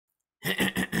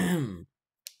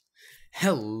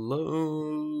Hello,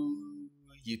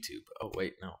 YouTube. Oh,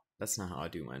 wait, no, that's not how I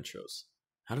do my intros.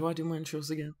 How do I do my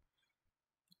intros again?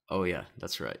 Oh, yeah,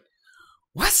 that's right.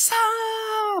 What's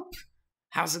up?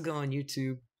 How's it going,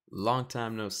 YouTube? Long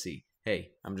time no see.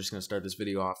 Hey, I'm just gonna start this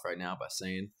video off right now by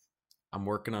saying I'm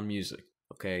working on music.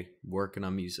 Okay, working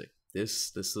on music.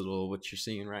 This little what you're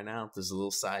seeing right now. This is a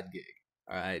little side gig.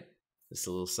 All right, this is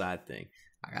a little side thing.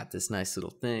 I got this nice little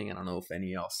thing. I don't know if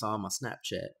any of y'all saw my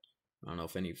Snapchat. I don't know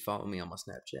if any of you follow me on my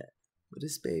Snapchat. But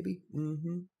this baby,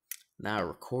 now I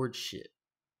record shit.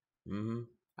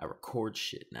 I record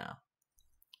shit now.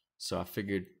 So I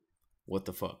figured, what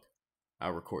the fuck?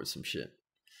 I'll record some shit.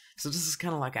 So this is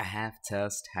kind of like a half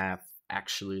test, half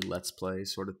actually let's play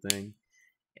sort of thing.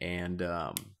 And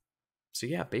so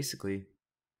yeah, basically,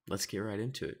 let's get right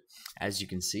into it. As you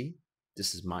can see,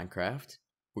 this is Minecraft.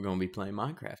 We're gonna be playing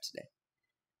Minecraft today.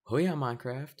 Oh yeah,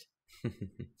 Minecraft.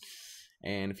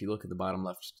 And if you look at the bottom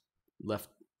the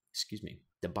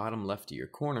bottom left of your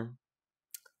corner,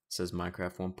 it says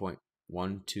Minecraft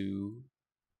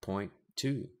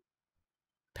 1.12.2,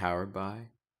 powered by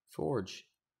Forge.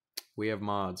 We have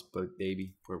mods, but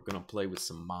baby, we're gonna play with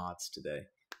some mods today.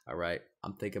 All right,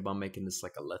 I'm thinking about making this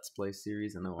like a let's play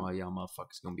series. I know all y'all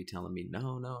motherfuckers gonna be telling me,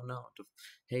 no,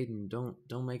 Hayden,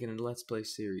 don't make it a let's play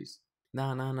series.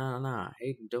 Nah,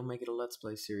 Hayden, don't make it a let's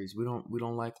play series. We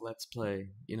don't like let's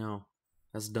play. You know,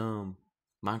 that's dumb.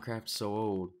 Minecraft's so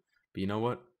old. But you know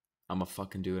what? I'ma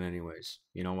fucking do it anyways.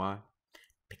 You know why?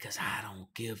 Because I don't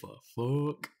give a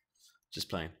fuck. Just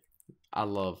playing. I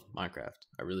love Minecraft.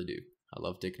 I really do. I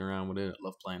love dicking around with it. I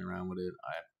love playing around with it.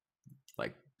 I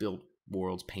like built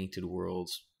worlds, painted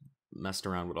worlds, messed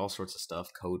around with all sorts of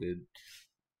stuff, coded.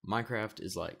 Minecraft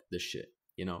is like the shit.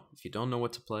 You know, if you don't know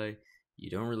what to play, you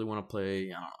don't really want to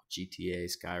play, I don't know, GTA,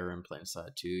 Skyrim,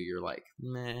 PlanetSide 2, you're like,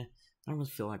 meh, I don't really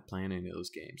feel like playing any of those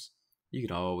games. You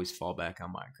could always fall back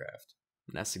on Minecraft.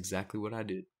 And that's exactly what I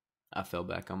did. I fell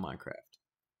back on Minecraft.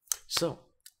 So,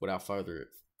 without further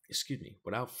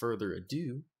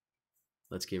ado,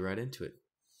 let's get right into it.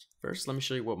 First, let me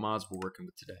show you what mods we're working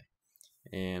with today.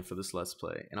 And for this let's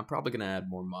play, and I'm probably gonna add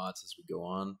more mods as we go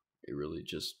on. It really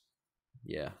just,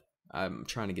 yeah, I'm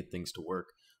trying to get things to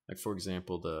work. Like for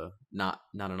example, the not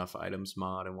enough items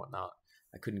mod and whatnot.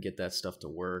 I couldn't get that stuff to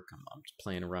work. I'm just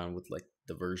playing around with like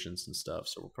the versions and stuff,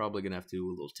 so we're probably gonna have to do a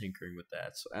little tinkering with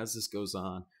that. So as this goes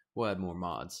on, we'll add more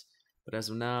mods. But as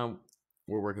of now,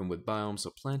 we're working with Biomes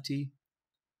O' Plenty.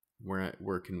 We're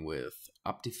working with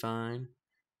Optifine.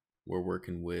 We're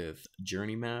working with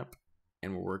Journey Map,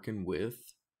 and we're working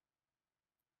with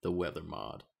the Weather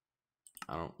mod.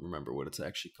 I don't remember what it's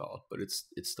actually called, but it's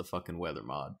the fucking Weather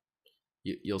mod.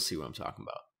 You'll see what I'm talking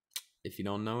about. If you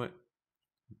don't know it,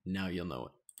 now you'll know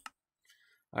it.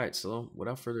 Alright, so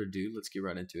without further ado, let's get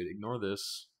right into it. Ignore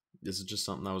this. This is just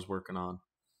something I was working on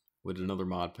with another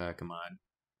mod pack of mine.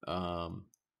 I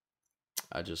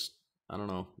don't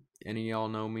know. Any of y'all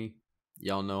know me?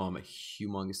 Y'all know I'm a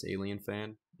humongous Alien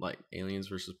fan. Like Aliens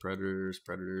versus Predators,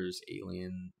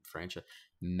 Alien franchise.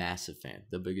 Massive fan.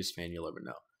 The biggest fan you'll ever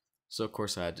know. So of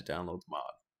course I had to download the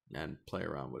mod and play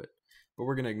around with it. But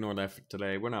we're going to ignore that for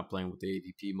today. We're not playing with the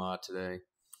AVP mod today.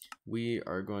 We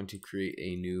are going to create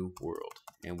a new world.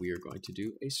 And we are going to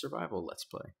do a survival let's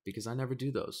play. Because I never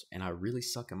do those. And I really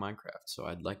suck at Minecraft. So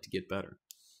I'd like to get better.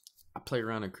 I play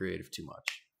around in creative too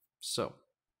much. So,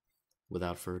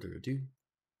 without further ado,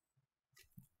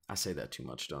 I say that too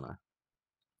much, don't I?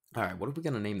 Alright, what are we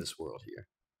going to name this world here?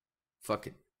 Fuck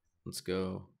it. Let's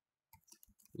go.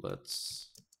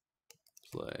 Let's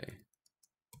play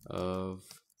of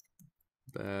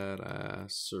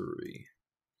badassery.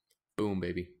 Boom,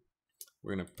 baby.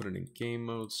 We're going to put it in game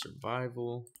mode,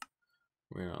 survival.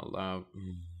 We're going to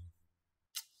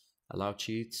allow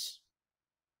cheats.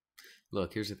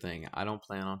 Look, here's the thing. I don't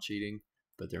plan on cheating,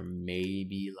 but there may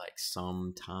be like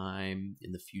some time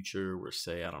in the future where,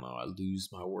 say, I don't know, I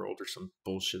lose my world or some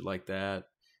bullshit like that,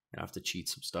 and I have to cheat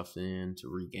some stuff in to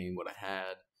regain what I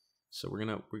had. So we're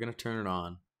gonna turn it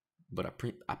on, but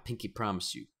I pinky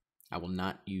promise you, I will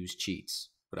not use cheats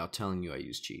without telling you I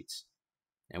use cheats,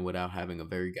 and without having a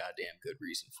very goddamn good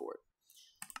reason for it.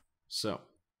 So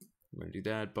we're gonna do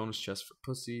that. Bonus chest for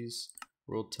pussies.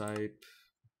 World type.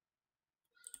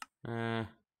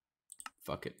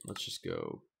 Fuck it. Let's just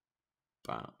go.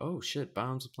 Oh shit!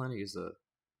 Biomes O' Plenty is a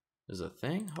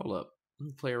thing. Hold up. Let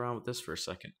me play around with this for a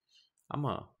second. I'm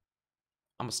gonna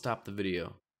stop the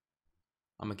video.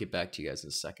 I'm gonna get back to you guys in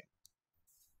a second.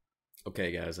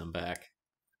 Okay, guys, I'm back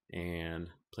and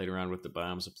played around with the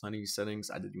Biomes O' Plenty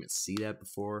settings. I didn't even see that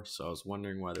before, so I was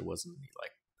wondering why there wasn't any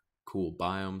like cool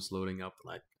biomes loading up,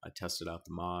 and I tested out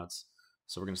the mods.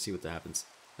 So we're gonna see what happens.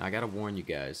 Now I gotta warn you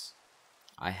guys,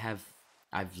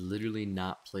 I've literally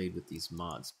not played with these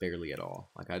mods barely at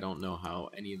all. Like I don't know how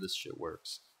any of this shit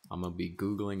works. I'm gonna be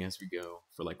Googling as we go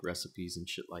for like recipes and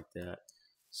shit like that.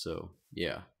 So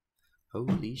yeah.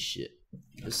 Holy shit.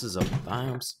 This is a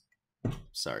biomes.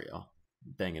 Sorry y'all.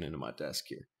 Banging into my desk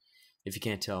here. If you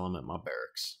can't tell, I'm at my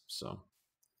barracks. So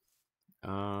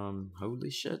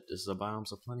holy shit, this is a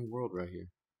biomes of plenty world right here.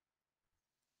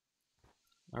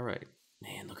 Alright.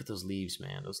 Man, look at those leaves,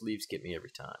 man. Those leaves get me every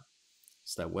time.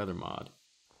 It's that weather mod.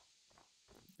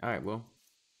 Alright, well,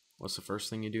 what's the first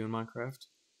thing you do in Minecraft?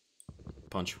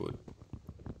 Punch wood.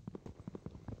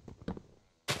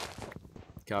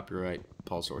 Copyright,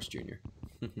 Paul Source Jr.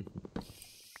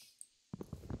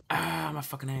 Ah, my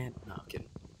fucking hand. No, I'm kidding.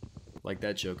 Like,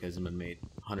 that joke hasn't been made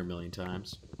 100 million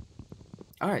times.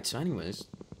 Alright, so anyways,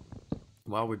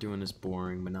 while we're doing this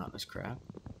boring, monotonous crap,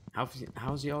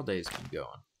 how's y'all days been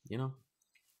going? You know?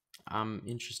 I'm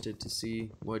interested to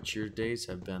see what your days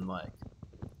have been like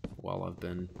while I've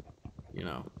been, you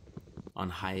know, on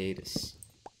hiatus.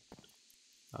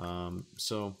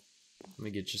 So let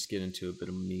me just get into a bit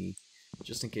of me,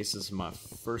 just in case this is my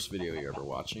first video you're ever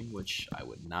watching, which I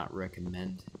would not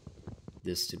recommend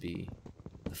this to be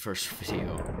the first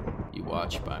video you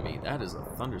watch by me. That is a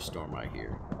thunderstorm I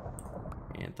hear,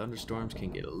 and thunderstorms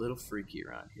can get a little freaky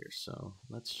around here, so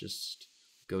let's just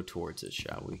go towards it,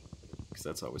 shall we? Because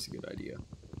that's always a good idea.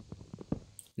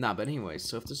 Nah, but anyway,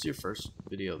 so if this is your first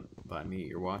video by me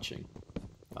you're watching,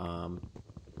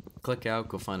 click out,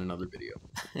 go find another video.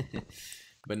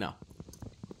 But no,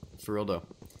 for real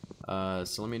though.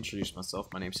 So let me introduce myself.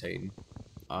 My name's Hayden.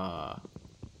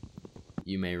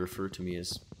 You may refer to me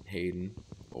as Hayden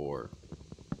or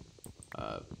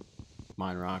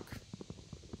Minerock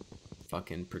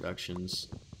fucking Productions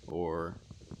or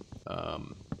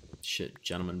shit,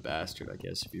 Gentleman Bastard, I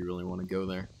guess, if you really want to go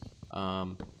there.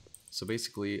 So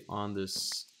basically on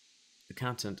this, the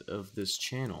content of this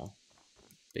channel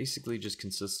basically just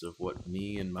consists of what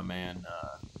me and my man,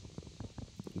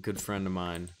 a good friend of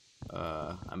mine,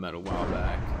 I met a while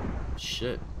back,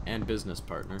 and business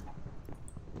partner.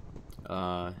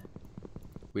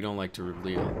 We don't like to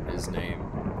reveal his name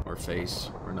or face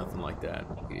or nothing like that.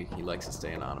 He likes to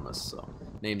stay anonymous, so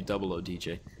name's Double O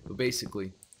DJ. But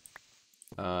basically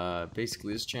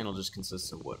this channel just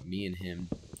consists of what me and him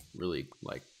really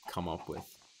like come up with.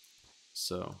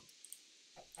 So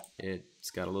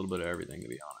it's got a little bit of everything, to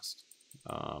be honest.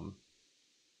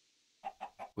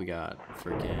 We got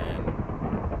freaking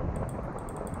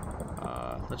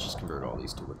let's just convert all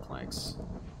these to wood planks.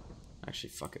 Actually,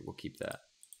 fuck it, we'll keep that.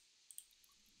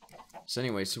 So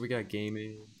anyway, so we got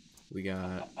gaming, we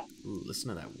got, ooh, listen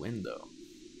to that wind though.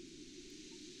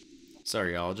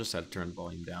 Sorry y'all, just had to turn the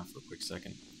volume down for a quick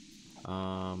second.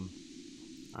 I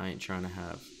ain't trying to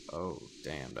have, oh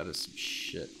damn, that is some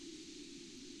shit.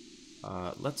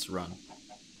 Let's run.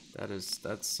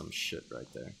 That's some shit right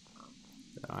there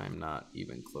that I am not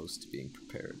even close to being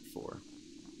prepared for.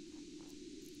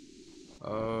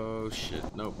 Oh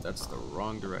shit, nope, that's the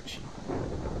wrong direction.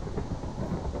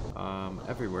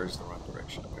 Everywhere's the wrong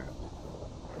direction apparently.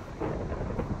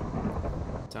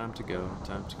 Time to go,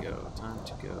 time to go, time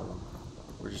to go.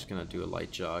 We're just gonna do a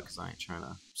light jog because I ain't trying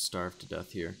to starve to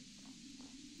death here.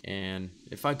 And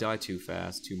if I die too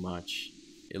fast, too much,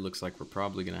 it looks like we're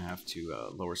probably gonna have to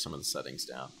lower some of the settings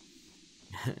down.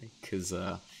 Because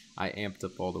I amped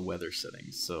up all the weather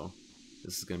settings, so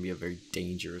this is gonna be a very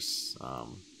dangerous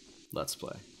Let's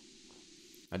Play.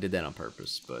 I did that on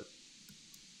purpose, but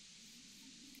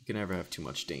you can never have too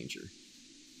much danger.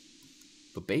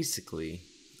 But basically,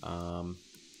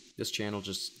 this channel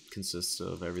just consists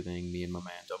of everything me and my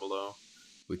man Double O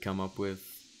we come up with,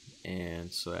 and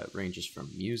so that ranges from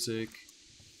music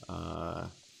to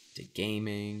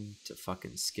gaming to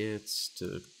fucking skits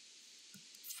to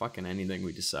fucking anything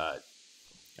we decide.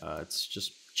 It's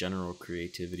just general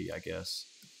creativity, I guess.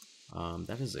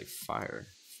 That is a fire,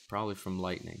 probably from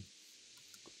lightning.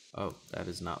 Oh, that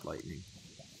is not lightning.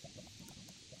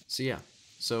 So yeah,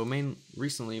 so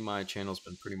recently my channel's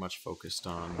been pretty much focused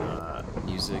on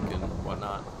music and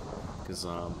whatnot, because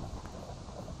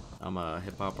I'm a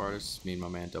hip-hop artist. Me and my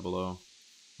man Double O,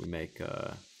 we make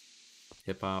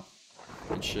hip-hop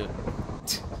and shit.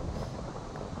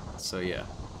 So yeah,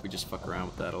 we just fuck around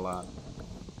with that a lot.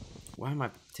 Why am I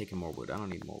taking more wood? I don't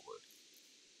need more wood.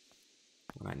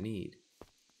 What I need.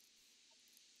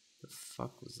 The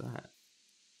fuck was that?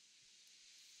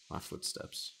 My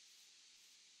footsteps.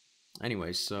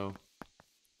 Anyway, so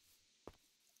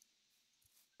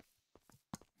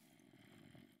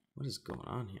what is going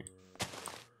on here?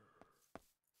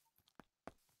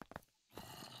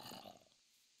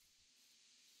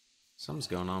 Something's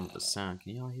going on with the sound.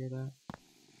 Can y'all hear that?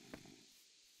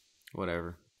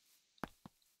 Whatever.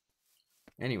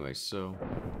 Anyway, so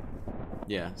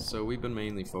yeah, so we've been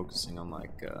mainly focusing on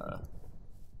like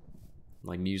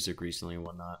music recently and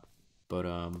whatnot. But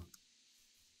I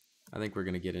think we're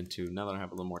gonna get into, now that I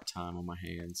have a little more time on my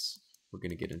hands, we're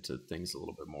gonna get into things a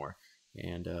little bit more.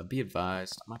 And be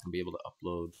advised, I'm not gonna be able to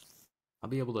upload.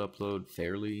 I'll be able to upload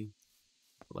fairly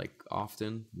like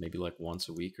often, maybe like once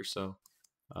a week or so,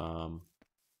 um,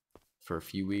 for a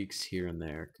few weeks here and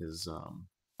there, because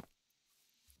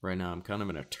right now I'm kind of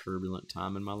in a turbulent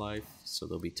time in my life. So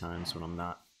there'll be times when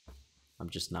I'm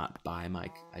just not by my,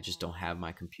 I just don't have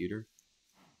my computer.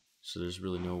 So there's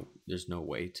no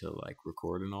way to like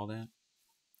record and all that.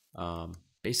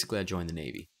 Basically, I joined the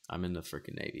Navy. I'm in the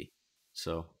freaking Navy.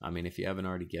 So, I mean, if you haven't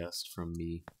already guessed from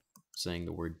me saying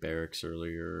the word barracks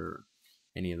earlier, or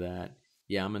any of that,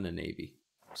 yeah, I'm in the Navy.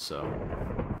 So,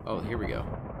 oh, here we go.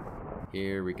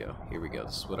 Here we go. Here we go.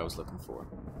 This is what I was looking for.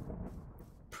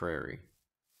 Prairie.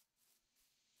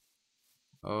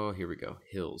 Oh, here we go.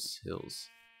 Hills. Hills.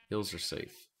 Hills are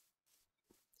safe.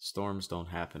 Storms don't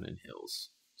happen in hills,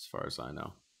 as far as I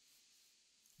know.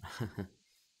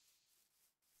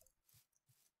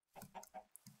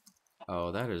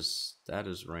 Oh, that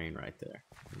is rain right there.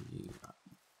 You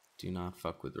do not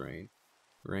fuck with rain.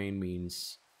 Rain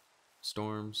means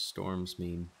storms. Storms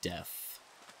mean death.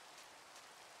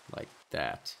 Like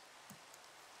that.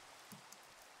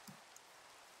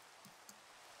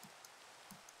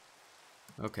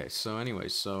 Okay, so anyway,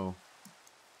 so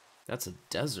that's a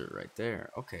desert right there.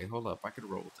 Okay, hold up. I could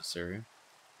roll with this area.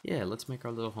 Yeah, let's make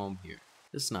our little home here.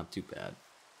 This is not too bad.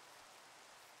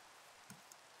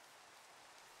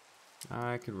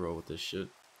 I could roll with this shit.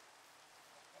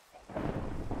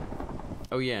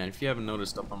 Oh yeah, and if you haven't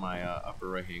noticed, up on my upper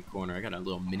right hand corner, I got a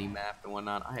little mini map and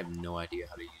whatnot. I have no idea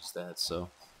how to use that, so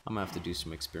I'm gonna have to do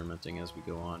some experimenting as we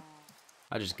go on.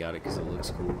 I just got it because it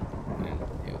looks cool, and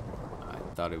I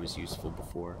thought it was useful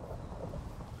before.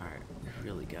 Alright, I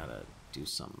really gotta do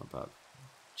something about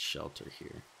shelter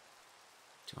here.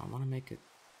 Do I want to make it...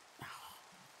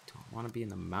 Do I want to be in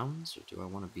the mountains, or do I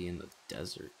want to be in the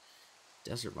desert?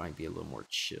 Desert might be a little more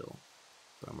chill,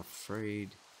 but I'm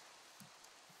afraid...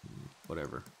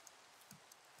 Whatever.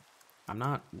 I'm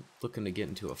not looking to get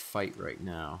into a fight right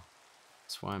now.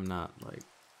 That's why I'm not, like,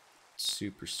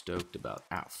 super stoked about...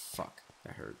 Ow, fuck.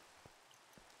 That hurt.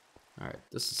 Alright,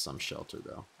 this is some shelter,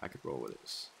 though. I could roll with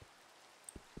this.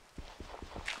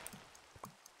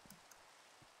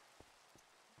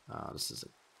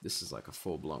 This is like a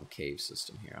full-blown cave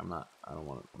system here. I'm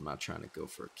not trying to go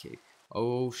for a cave.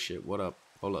 Oh, shit. What up?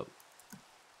 Hold up.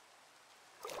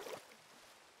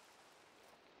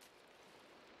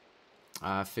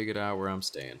 I figured out where I'm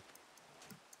staying.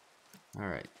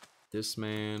 Alright. This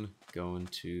man going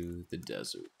to the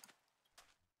desert.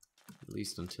 At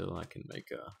least until I can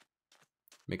make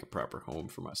a proper home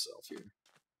for myself here.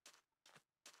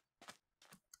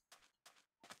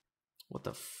 What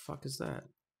the fuck is that?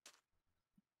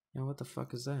 Yeah, what the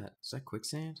fuck is that? Is that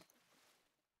quicksand?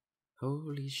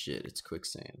 Holy shit, it's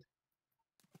quicksand.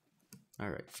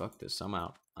 Alright, fuck this. I'm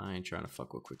out. I ain't trying to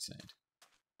fuck with quicksand.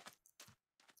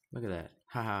 Look at that.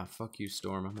 Haha, fuck you,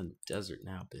 Storm. I'm in the desert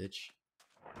now, bitch.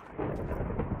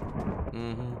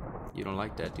 You don't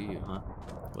like that, do you, huh?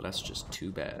 Well, that's just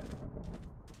too bad.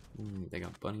 They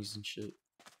got bunnies and shit.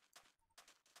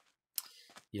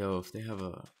 Yo, if they have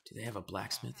a... Do they have a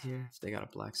blacksmith here? If they got a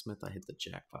blacksmith, I hit the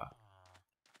jackpot.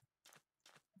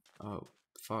 Oh,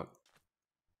 fuck.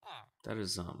 That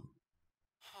is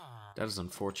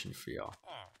unfortunate for y'all,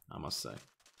 I must say.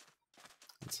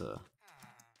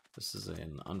 This is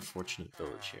an unfortunate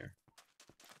village here.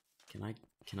 Can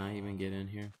I even get in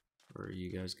here? Or are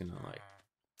you guys gonna, like...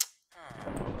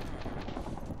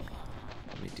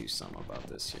 Let me do something about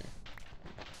this here.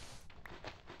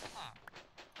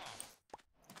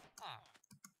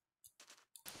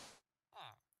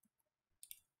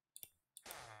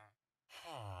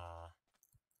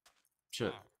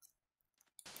 Shit.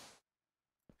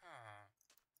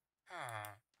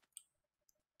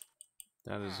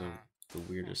 That is the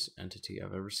weirdest entity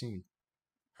I've ever seen.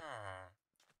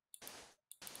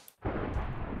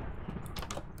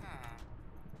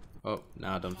 Oh,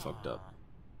 now I done fucked up.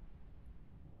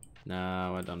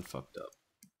 Now I done fucked up.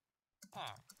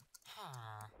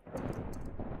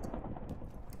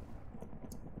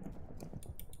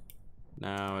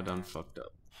 Now I done fucked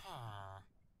up.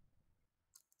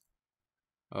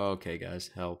 Okay, guys,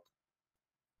 help.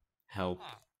 Help.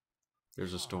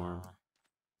 There's a storm.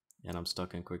 And I'm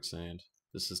stuck in quicksand.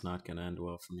 This is not gonna end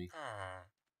well for me.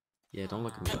 Yeah, don't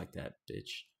look at me like that,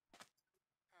 bitch.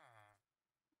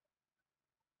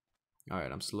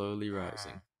 Alright, I'm slowly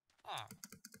rising.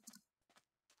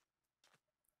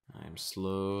 I'm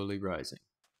slowly rising.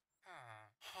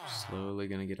 Slowly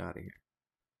gonna get out of here.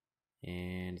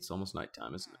 And it's almost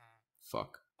nighttime, isn't it?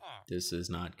 Fuck. This is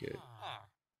not good.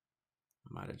 I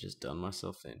might have just done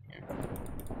myself in here.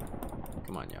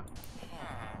 Come on, y'all.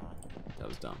 That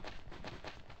was dumb.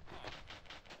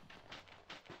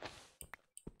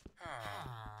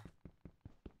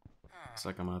 Looks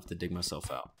like I'm gonna have to dig myself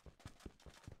out.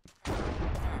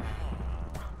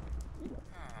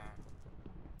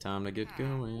 Time to get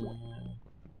going.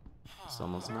 It's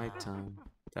almost nighttime.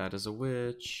 That is a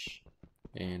witch.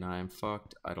 And I am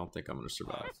fucked. I don't think I'm gonna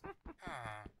survive.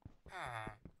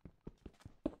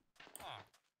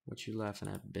 What you laughing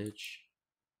at, bitch?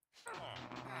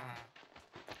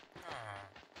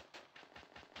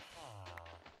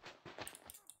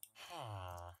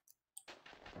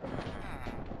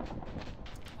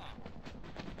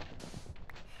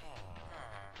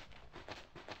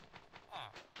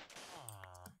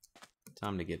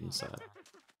 Time to get inside.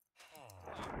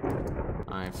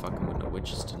 I ain't fucking with no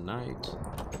witches tonight.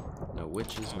 No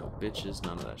witches, no bitches,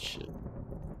 none of that shit.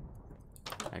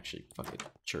 Actually, fuck it.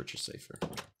 Church is safer.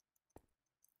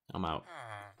 I'm out.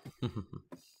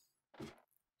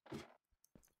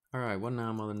 Alright, what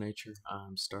now, Mother Nature?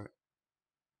 Start.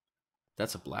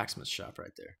 That's a blacksmith shop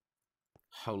right there.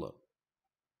 Hold up.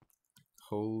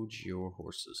 Hold your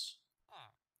horses.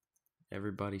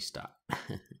 Everybody stop.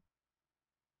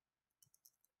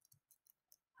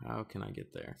 How can I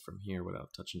get there from here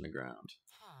without touching the ground?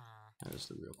 That is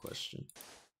the real question.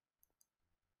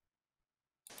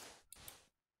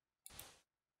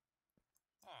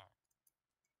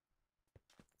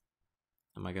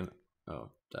 Am I gonna... Oh,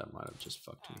 that might have just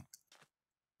fucked me.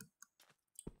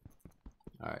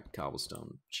 Alright,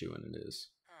 cobblestone chewing it is.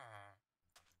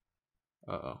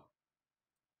 Uh-oh.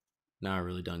 Now I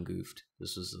really done goofed.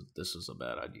 This was a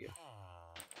bad idea.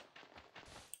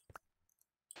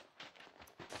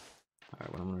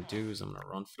 Alright, what I'm gonna do is I'm gonna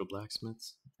run for the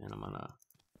blacksmiths and I'm gonna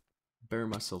bury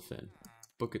myself in.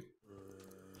 Book it.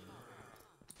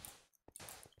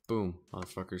 Boom.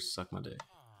 Motherfuckers, suck my dick.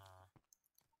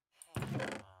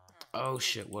 Oh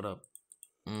shit, what up?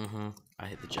 I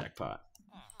hit the jackpot.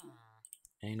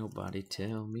 Ain't nobody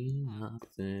tell me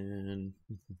nothing.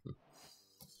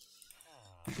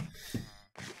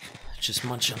 Just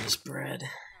munch on this bread.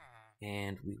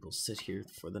 And we will sit here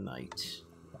for the night.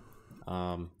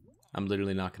 I'm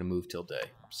literally not gonna move till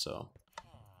day, so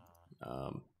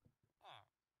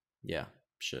yeah,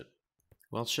 shit.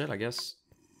 Well, shit, I guess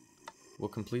we'll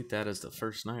complete that as the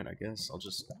first night, I guess. I'll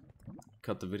just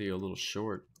cut the video a little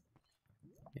short.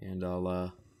 And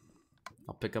I'll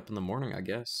pick up in the morning, I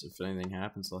guess. If anything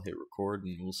happens, I'll hit record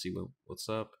and we'll see what's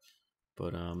up.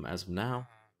 But as of now,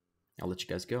 I'll let you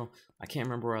guys go. I can't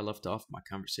remember where I left off my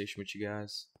conversation with you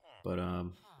guys. But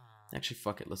actually,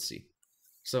 fuck it, let's see.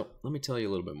 So, let me tell you a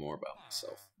little bit more about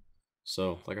myself.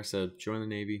 So, like I said, join the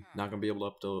Navy. Not going to be able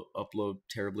to upload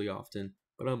terribly often,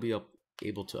 but I'll be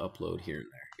able to upload here and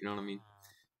there. You know what I mean?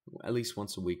 At least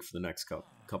once a week for the next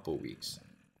couple of weeks.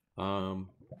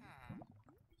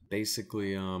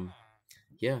 Basically,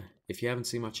 yeah, if you haven't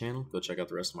seen my channel, go check out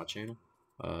the rest of my channel.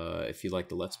 If you like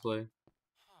the Let's Play,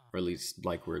 or at least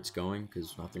like where it's going,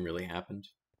 because nothing really happened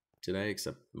today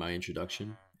except my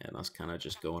introduction and us kind of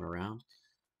just going around.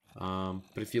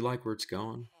 But if you like where it's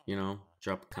going, you know,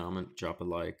 drop a comment, drop a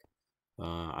like.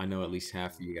 I know at least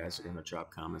half of you guys are going to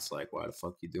drop comments like, why the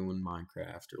fuck you doing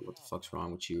Minecraft, or what the fuck's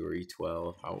wrong with you, or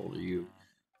E12, how old are you,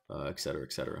 etc,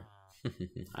 etc.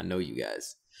 I know you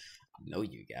guys. I know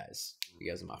you guys. You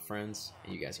guys are my friends,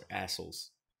 and you guys are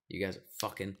assholes. You guys are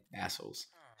fucking assholes.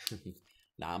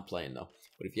 Nah, I'm playing though.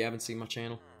 But if you haven't seen my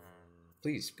channel,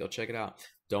 please go check it out.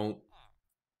 Don't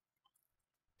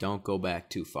go back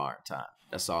too far in time.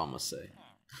 That's all I'm gonna say.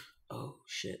 Oh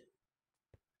shit.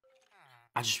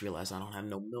 I just realized I don't have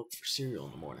no milk for cereal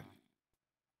in the morning.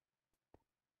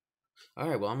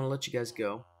 Alright, well I'm gonna let you guys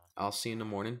go. I'll see you in the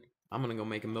morning. I'm gonna go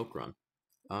make a milk run.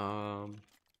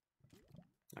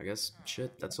 I guess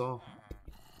shit, that's all.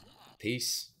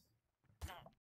 Peace.